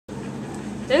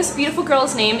This beautiful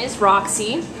girl's name is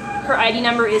Roxy. Her ID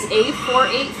number is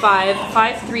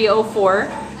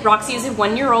A4855304. Roxy is a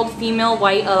 1-year-old female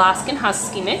white Alaskan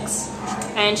Husky mix,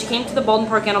 and she came to the Baldwin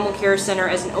Park Animal Care Center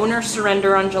as an owner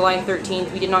surrender on July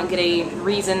 13th. We did not get a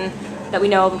reason that we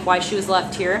know of why she was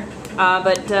left here,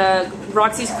 but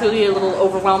Roxy's clearly a little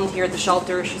overwhelmed here at the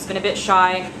shelter. She's been a bit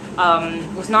shy,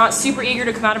 was not super eager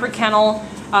to come out of her kennel.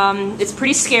 It's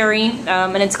pretty scary,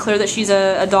 and it's clear that she's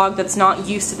a dog that's not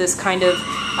used to this kind of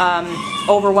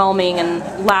overwhelming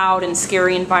and loud and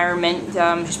scary environment.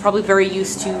 She's probably very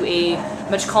used to a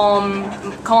much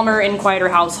calmer and quieter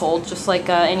household, just like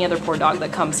any other poor dog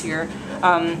that comes here.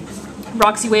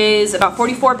 Roxy weighs about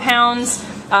 44 pounds,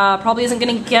 probably isn't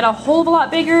going to get a whole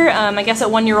lot bigger. I guess at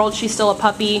 1-year-old she's still a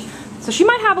puppy. So she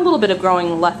might have a little bit of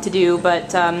growing left to do,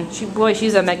 but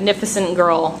she's a magnificent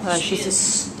girl. She's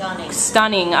just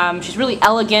stunning. She's really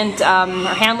elegant.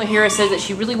 Her handler here says that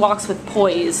she really walks with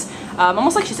poise,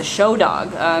 almost like she's a show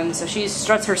dog. So she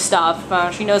struts her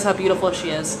stuff. She knows how beautiful she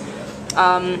is.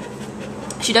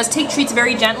 She does take treats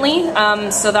very gently,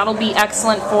 so that'll be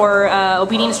excellent for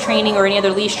obedience training or any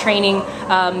other leash training.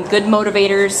 Good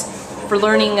motivators for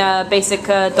learning basic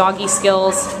doggy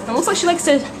skills. It looks like she likes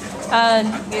to.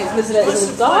 Was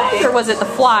it a dog or was it the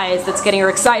flies that's getting her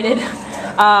excited?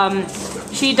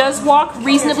 She does walk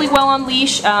reasonably well on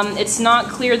leash. It's not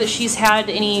clear that she's had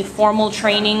any formal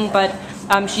training, but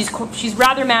she's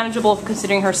rather manageable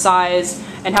considering her size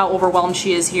and how overwhelmed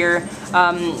she is here.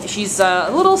 She's a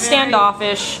little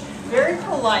standoffish. Very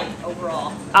polite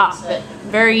overall.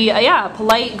 Very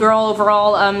polite girl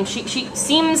overall. She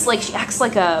seems like she acts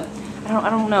like a I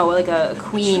don't know, like a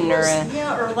queen or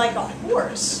like a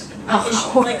horse. A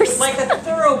horse. Like a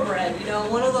thoroughbred, you know,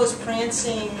 one of those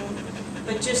prancing,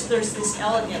 but just there's this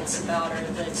elegance about her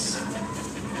that's...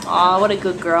 Aw, what a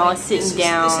good girl, like, sitting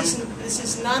down. This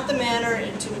is not the manner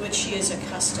into which she is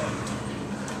accustomed.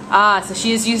 So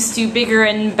she is used to bigger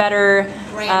and better,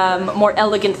 more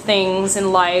elegant things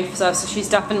in life, so she's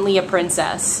definitely a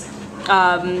princess.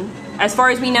 As far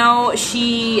as we know,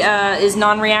 she is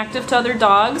non-reactive to other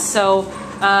dogs, so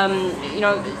you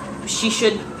know, she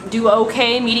should do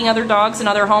okay meeting other dogs in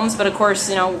other homes, but of course,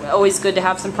 you know, always good to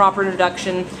have some proper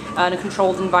introduction in a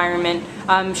controlled environment.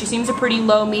 She seems a pretty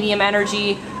low, medium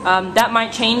energy. That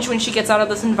might change when she gets out of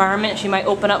this environment. She might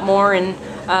open up more and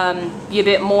be a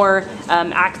bit more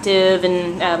active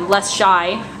and less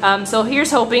shy. So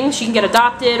here's hoping she can get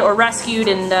adopted or rescued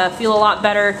and feel a lot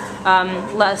better,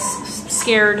 less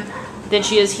scared than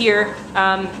she is here.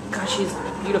 Gosh, she's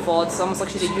beautiful. It's almost like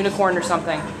she's a unicorn or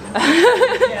something.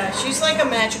 Yeah, she's like a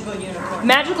magical unicorn.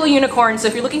 Magical unicorn. So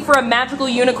if you're looking for a magical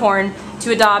unicorn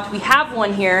to adopt, we have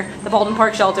one here, the Baldwin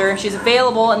Park Shelter. She's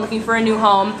available and looking for a new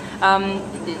home.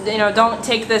 You know, don't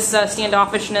take this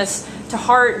standoffishness to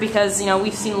heart, because you know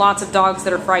we've seen lots of dogs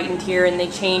that are frightened here and they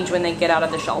change when they get out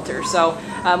of the shelter. So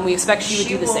we expect she would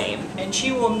do the same. And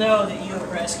she will know that you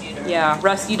have rescued her. Yeah,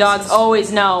 rescue dogs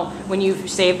always know when you've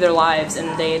saved their lives,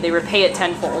 and they repay it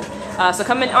tenfold. So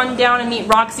come on down and meet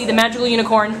Roxy, the magical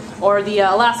unicorn, or the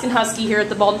Alaskan Husky here at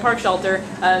the Baldwin Park Shelter.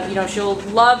 You know, she'll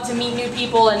love to meet new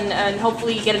people and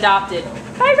hopefully get adopted.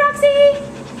 Hi, Roxy!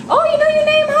 Oh, you know your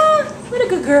name, huh? What a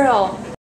good girl.